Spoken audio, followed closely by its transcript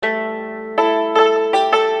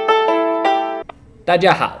大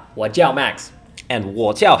家好，我叫 Max. And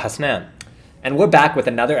我叫 Hasnan. And we're back with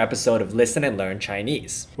another episode of Listen and Learn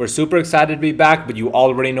Chinese. We're super excited to be back, but you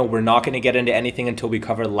already know we're not going to get into anything until we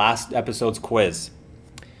cover last episode's quiz.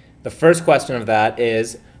 The first question of that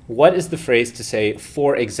is, what is the phrase to say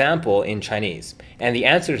for example in Chinese? And the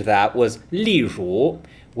answer to that was 例如,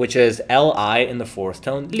 which is Li in the fourth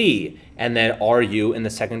tone, 例, and then Ru in the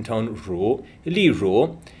second tone, 如, 例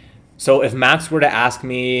如. So if Max were to ask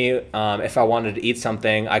me if I wanted to eat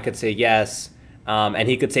something, I could say yes, and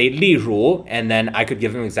he could say 例如, and then I could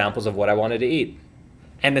give him examples of what I wanted to eat.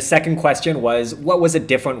 And the second question was, what was a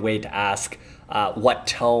different way to ask what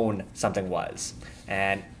tone something was?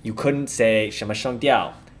 And you couldn't say 什么声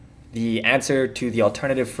调. The answer to the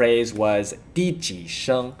alternative phrase was 第几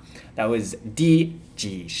声. That was 第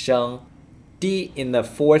几声. 第 in the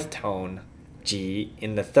fourth tone, 几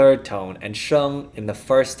in the third tone, and 声 in the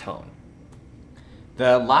first tone.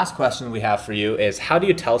 The last question we have for you is, how do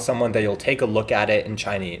you tell someone that you'll take a look at it in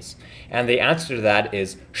Chinese? And the answer to that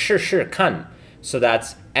is 试试看. So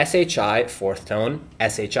that's SHI fourth tone,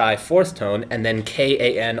 SHI fourth tone, and then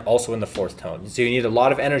KAN also in the fourth tone. So you need a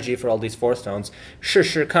lot of energy for all these fourth tones. 试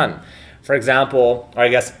试看. For example, or I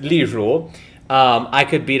guess 例如, I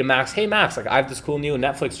could be to Max, hey Max, like I have this cool new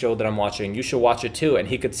Netflix show that I'm watching. You should watch it too. And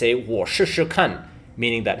he could say 我试试看,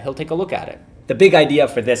 meaning that he'll take a look at it. The big idea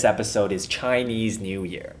for this episode is Chinese New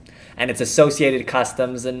Year and its associated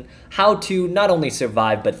customs and how to not only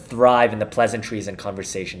survive but thrive in the pleasantries and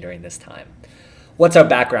conversation during this time. What's our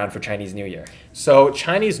background for Chinese New Year? So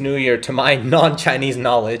Chinese New Year, to my non-Chinese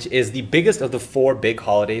knowledge, is the biggest of the four big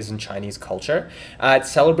holidays in Chinese culture.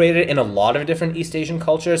 It's celebrated in a lot of different East Asian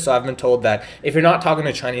cultures. So I've been told that if you're not talking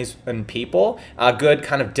to Chinese people, a good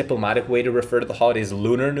kind of diplomatic way to refer to the holiday is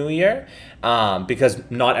Lunar New Year, because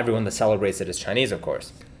not everyone that celebrates it is Chinese, of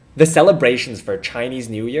course. The celebrations for Chinese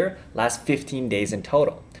New Year last 15 days in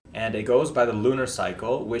total. And it goes by the lunar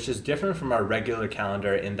cycle, which is different from our regular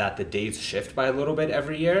calendar in that the days shift by a little bit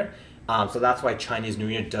every year. So that's why Chinese New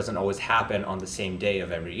Year doesn't always happen on the same day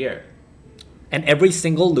of every year. And every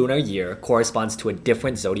single lunar year corresponds to a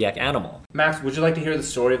different zodiac animal. Max, would you like to hear the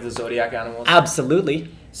story of the zodiac animals? Absolutely.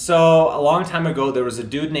 So a long time ago, there was a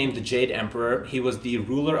dude named the Jade Emperor. He was the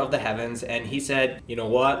ruler of the heavens, and he said, you know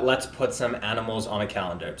what, let's put some animals on a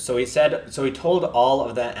calendar. So he told all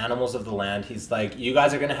of the animals of the land, he's like, you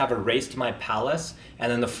guys are going to have a race to my palace, and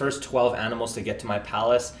then the first 12 animals to get to my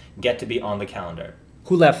palace get to be on the calendar.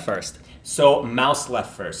 Who left first? So Mouse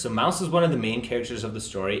left first. So Mouse is one of the main characters of the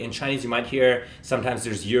story. In Chinese, you might hear sometimes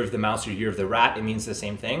there's Year of the Mouse or Year of the Rat. It means the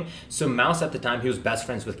same thing. So Mouse at the time, he was best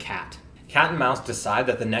friends with Cat. Cat and Mouse decide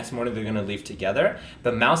that the next morning they're going to leave together,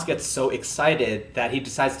 but Mouse gets so excited that he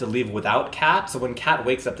decides to leave without Cat. So when Cat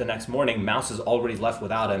wakes up the next morning, Mouse is already left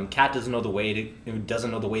without him. Cat doesn't know the way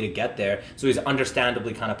to get there, so he's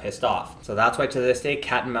understandably kind of pissed off. So that's why to this day,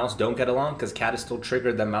 Cat and Mouse don't get along, because Cat is still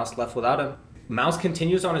triggered that Mouse left without him. Mouse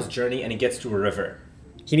continues on his journey and he gets to a river.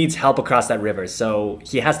 He needs help across that river, so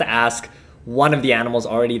he has to ask one of the animals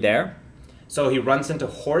already there. So he runs into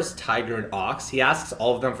horse, tiger, and ox. He asks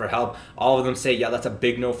all of them for help. All of them say, yeah, that's a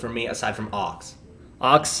big no for me, aside from ox.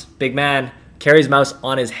 Ox, big man, carries Mouse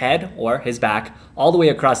on his head or his back all the way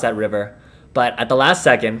across that river. But at the last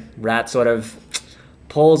second, Rat sort of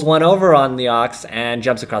pulls one over on the ox and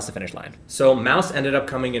jumps across the finish line. So Mouse ended up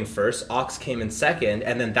coming in first, ox came in second,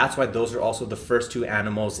 and then that's why those are also the first two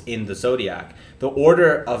animals in the zodiac. The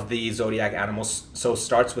order of the zodiac animals so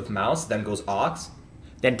starts with Mouse, then goes ox,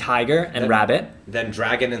 then tiger and rabbit, then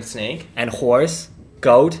dragon and snake, and horse,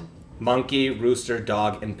 goat, monkey, rooster,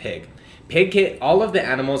 dog, and pig. All of the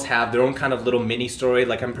animals have their own kind of little mini story.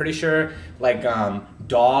 Like I'm pretty sure, like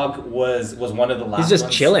dog was one of the last. He's just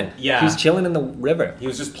ones. chilling. Yeah, he's chilling in the river. He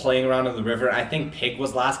was just playing around in the river. I think pig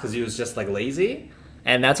was last because he was just like lazy.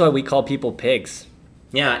 And that's why we call people pigs.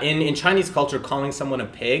 Yeah, in Chinese culture, calling someone a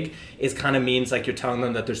pig kind of means like you're telling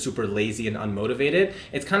them that they're super lazy and unmotivated.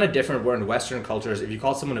 It's kind of different where in Western cultures, if you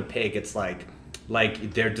call someone a pig, it's like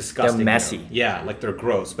they're disgusting. They're messy. You know? Yeah, like they're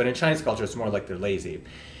gross. But in Chinese culture, it's more like they're lazy.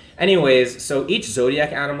 Anyways, so each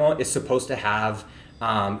zodiac animal is supposed to have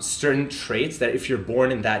certain traits that if you're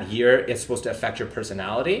born in that year, it's supposed to affect your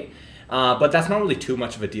personality. But that's not really too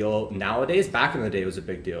much of a deal nowadays. Back in the day, it was a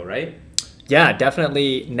big deal, right? Yeah,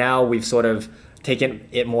 definitely. Now we've sort of taken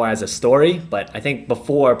it more as a story, but I think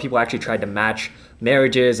before people actually tried to match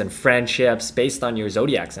marriages and friendships based on your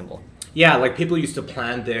zodiac symbol. Yeah, like people used to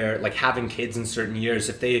plan their like having kids in certain years.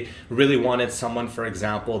 If they really wanted someone, for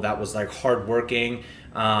example, that was like hardworking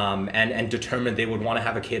and determined, they would want to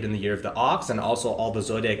have a kid in the year of the ox. And also all the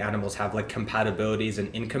zodiac animals have like compatibilities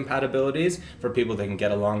and incompatibilities for people they can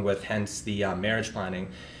get along with, hence the marriage planning.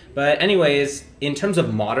 But anyways, in terms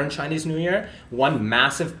of modern Chinese New Year, one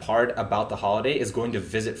massive part about the holiday is going to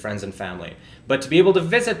visit friends and family. But to be able to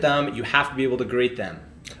visit them, you have to be able to greet them.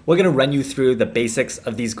 We're going to run you through the basics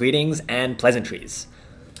of these greetings and pleasantries.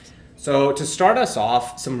 So to start us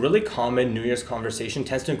off, some really common New Year's conversation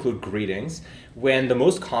tends to include greetings, when the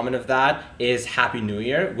most common of that is Happy New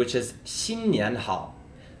Year, which is 新年好.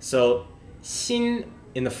 So 新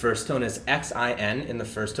in the first tone is Xin in the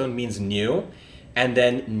first tone, means new. And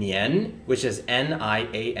then nian, which is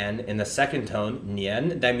Nian in the second tone,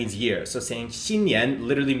 nian, that means year. So saying 新年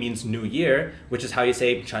literally means new year, which is how you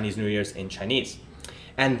say Chinese New Year's in Chinese.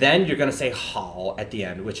 And then you're going to say hao at the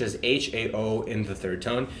end, which is Hao in the third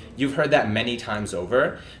tone. You've heard that many times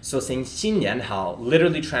over. So saying 新年好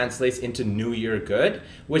literally translates into New Year good,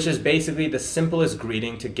 which is basically the simplest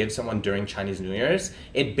greeting to give someone during Chinese New Year's.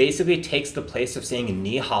 It basically takes the place of saying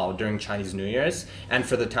ni hao during Chinese New Year's and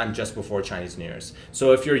for the time just before Chinese New Year's.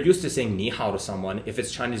 So if you're used to saying ni hao to someone, if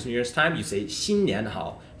it's Chinese New Year's time, you say 新年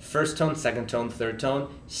好. First tone, second tone, third tone,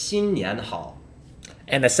 新年好.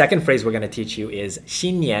 And the second phrase we're going to teach you is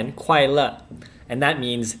新年快乐. And that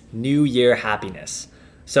means New Year happiness.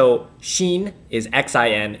 So 新 is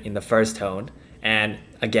Xin in the first tone. And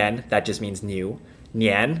again, that just means new.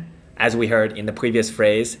 Nian, as we heard in the previous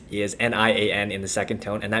phrase, is Nian in the second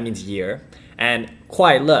tone. And that means year. And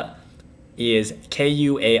快乐 is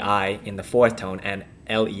Kuai in the fourth tone and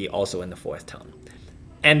Le also in the fourth tone.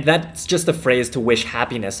 And that's just a phrase to wish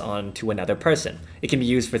happiness on to another person. It can be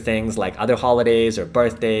used for things like other holidays or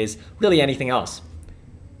birthdays, really anything else.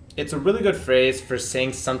 It's a really good phrase for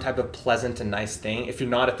saying some type of pleasant and nice thing if you're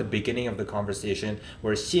not at the beginning of the conversation,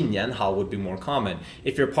 where 新年好 would be more common.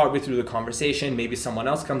 If you're partway through the conversation, maybe someone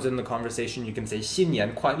else comes in the conversation, you can say 新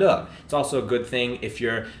年快乐. It's also a good thing if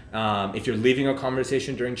you're leaving a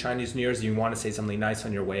conversation during Chinese New Year's and you want to say something nice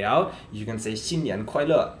on your way out, you can say 新年快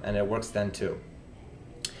乐, and it works then too.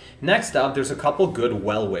 Next up, there's a couple good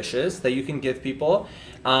well wishes that you can give people.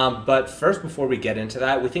 But first, before we get into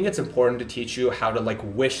that, we think it's important to teach you how to like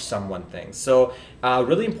wish someone things. So a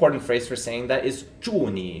really important phrase for saying that is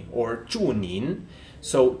祝你 or 祝您.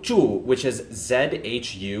 So 祝, which is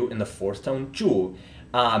Z-H-U in the fourth tone, 祝,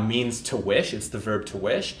 means to wish. It's the verb to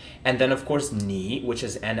wish. And then, of course, ni, which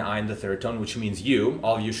is Ni in the third tone, which means you.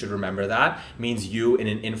 All of you should remember that. Means you in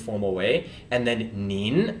an informal way. And then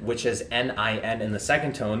nin, which is Nin in the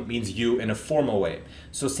second tone, means you in a formal way.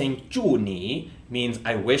 So saying 祝你 means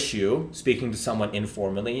I wish you, speaking to someone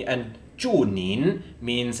informally. And 祝您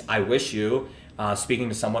means I wish you, speaking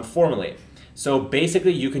to someone formally. So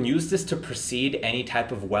basically, you can use this to precede any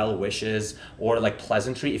type of well wishes or like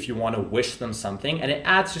pleasantry if you want to wish them something, and it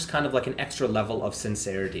adds just kind of like an extra level of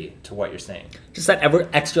sincerity to what you're saying. Just that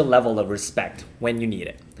extra level of respect when you need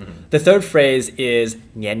it. Mm-hmm. The third phrase is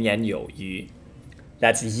年年有余.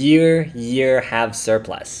 That's year, have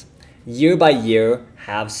surplus. Year by year,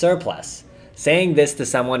 have surplus. Saying this to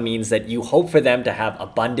someone means that you hope for them to have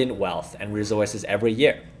abundant wealth and resources every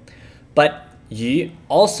year. But yu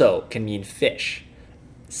also can mean fish.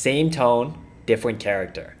 Same tone, different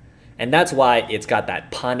character. And that's why it's got that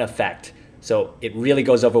pun effect. So it really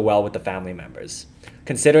goes over well with the family members.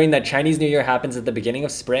 Considering that Chinese New Year happens at the beginning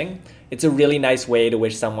of spring, it's a really nice way to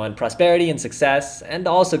wish someone prosperity and success and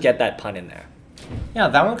also get that pun in there. Yeah,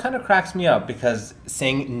 that one kind of cracks me up because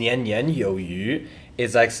saying 年年有余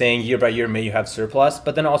is like saying year by year may you have surplus,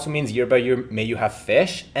 but then also means year by year may you have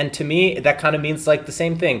fish. And to me, that kind of means like the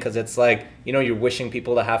same thing because it's like, you know, you're wishing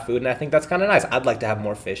people to have food, and I think that's kind of nice. I'd like to have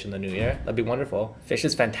more fish in the new year. That'd be wonderful. Fish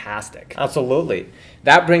is fantastic. Absolutely.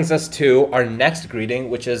 That brings us to our next greeting,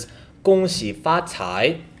 which is 恭喜发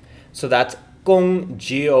财. So that's 恭,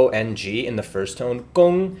 G-O-N-G in the first tone,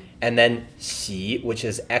 恭, and then 喜, which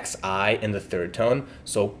is X-I in the third tone.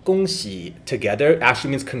 So 恭喜 together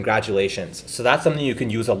actually means congratulations. So that's something you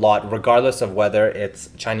can use a lot regardless of whether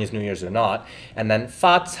it's Chinese New Year's or not. And then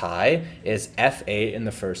发财 is F-A in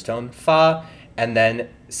the first tone, 发, and then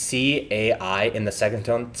C-A-I in the second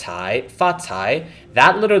tone, 财, 发财.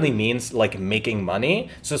 That literally means like making money.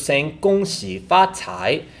 So saying 恭喜发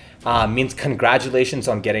财 means congratulations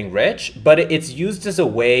on getting rich, but it's used as a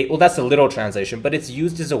way, well, that's a literal translation, but it's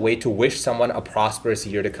used as a way to wish someone a prosperous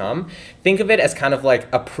year to come. Think of it as kind of like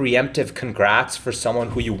a preemptive congrats for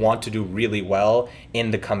someone who you want to do really well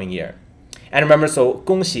in the coming year. And remember, so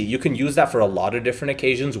恭喜, you can use that for a lot of different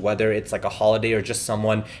occasions, whether it's like a holiday or just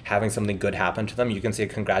someone having something good happen to them. You can say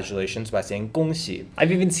congratulations by saying 恭喜.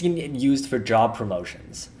 I've even seen it used for job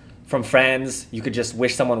promotions. From friends, you could just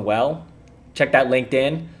wish someone well. Check that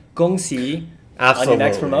LinkedIn. 恭喜 on your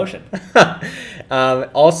next promotion.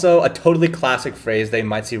 Also, a totally classic phrase that you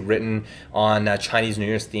might see written on Chinese New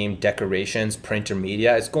Year's themed decorations, print or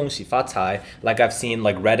media is 恭喜发财. Like I've seen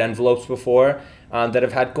like red envelopes before that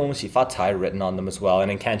have had 恭喜发财 written on them as well.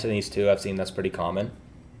 And in Cantonese too, I've seen that's pretty common.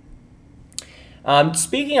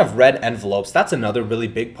 Speaking of red envelopes, that's another really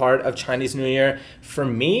big part of Chinese New Year. For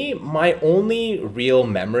me, my only real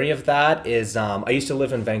memory of that is I used to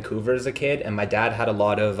live in Vancouver as a kid, and my dad had a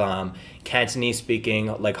lot of Cantonese speaking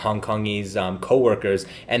like Hong Kongese co-workers,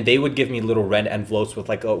 and they would give me little red envelopes with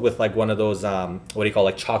like one of those what do you call,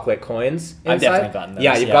 like chocolate coins inside. I've definitely gotten those.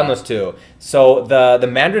 Yeah, you've gotten those too. So the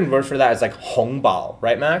Mandarin word for that is like hongbao,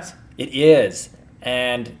 right, Max? It is.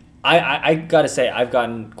 And I gotta say, I've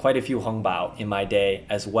gotten quite a few hongbao in my day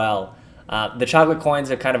as well. The chocolate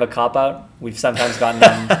coins are kind of a cop-out. We've sometimes gotten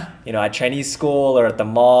them, at Chinese school or at the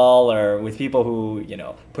mall or with people who,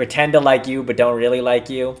 pretend to like you but don't really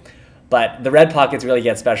like you. But the red pockets really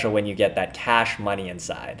get special when you get that cash money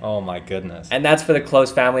inside. Oh my goodness. And that's for the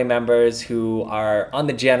close family members who are on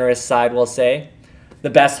the generous side, we'll say. The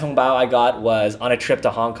best hongbao I got was on a trip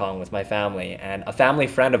to Hong Kong with my family. And a family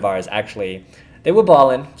friend of ours actually... They were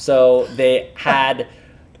balling, so they had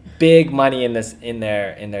big money in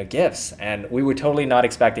their gifts, and we were totally not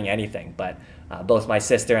expecting anything. But both my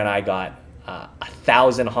sister and I got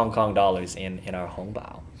 1,000 Hong Kong dollars in our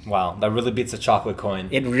hongbao. Wow, that really beats a chocolate coin.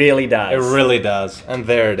 It really does. It really does. And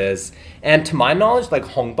there it is. And to my knowledge, like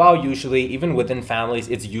hongbao usually, even within families,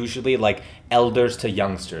 it's usually like elders to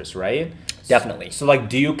youngsters, right? Definitely. So like,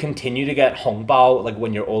 do you continue to get hongbao like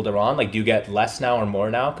when you're older on? Like, do you get less now or more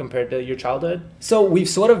now compared to your childhood? So we've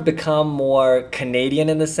sort of become more Canadian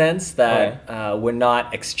in the sense that we're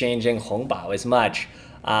not exchanging hongbao as much.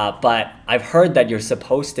 But I've heard that you're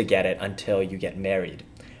supposed to get it until you get married.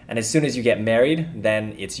 And as soon as you get married,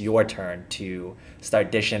 then it's your turn to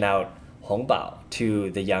start dishing out hongbao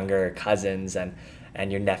to the younger cousins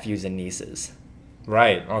and your nephews and nieces.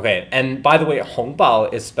 Right, okay. And by the way,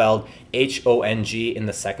 hongbao is spelled H-O-N-G in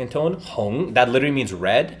the second tone. Hong, that literally means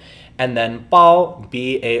red. And then bao,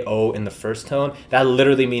 B-A-O in the first tone, that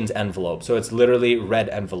literally means envelope. So it's literally red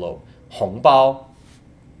envelope. Hongbao.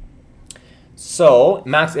 So,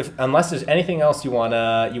 Max, unless there's anything else you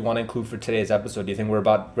wanna include for today's episode, do you think we're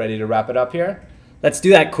about ready to wrap it up here? Let's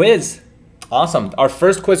do that quiz. Awesome. Our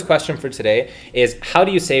first quiz question for today is, how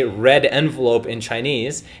do you say red envelope in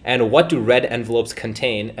Chinese, and what do red envelopes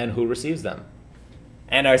contain, and who receives them?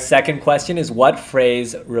 And our second question is, what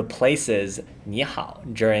phrase replaces 你好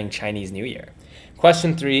during Chinese New Year?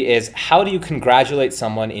 Question 3 is, how do you congratulate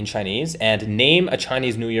someone in Chinese, and name a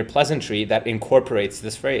Chinese New Year pleasantry that incorporates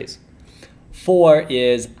this phrase? 4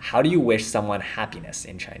 is, how do you wish someone happiness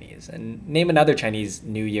in Chinese? And name another Chinese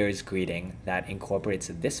New Year's greeting that incorporates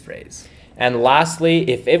this phrase. And lastly,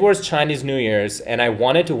 if it was Chinese New Year's and I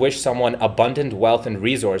wanted to wish someone abundant wealth and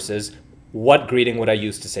resources, what greeting would I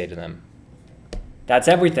use to say to them? That's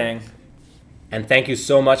everything. And thank you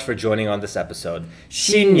so much for joining on this episode.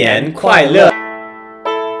 新年快乐!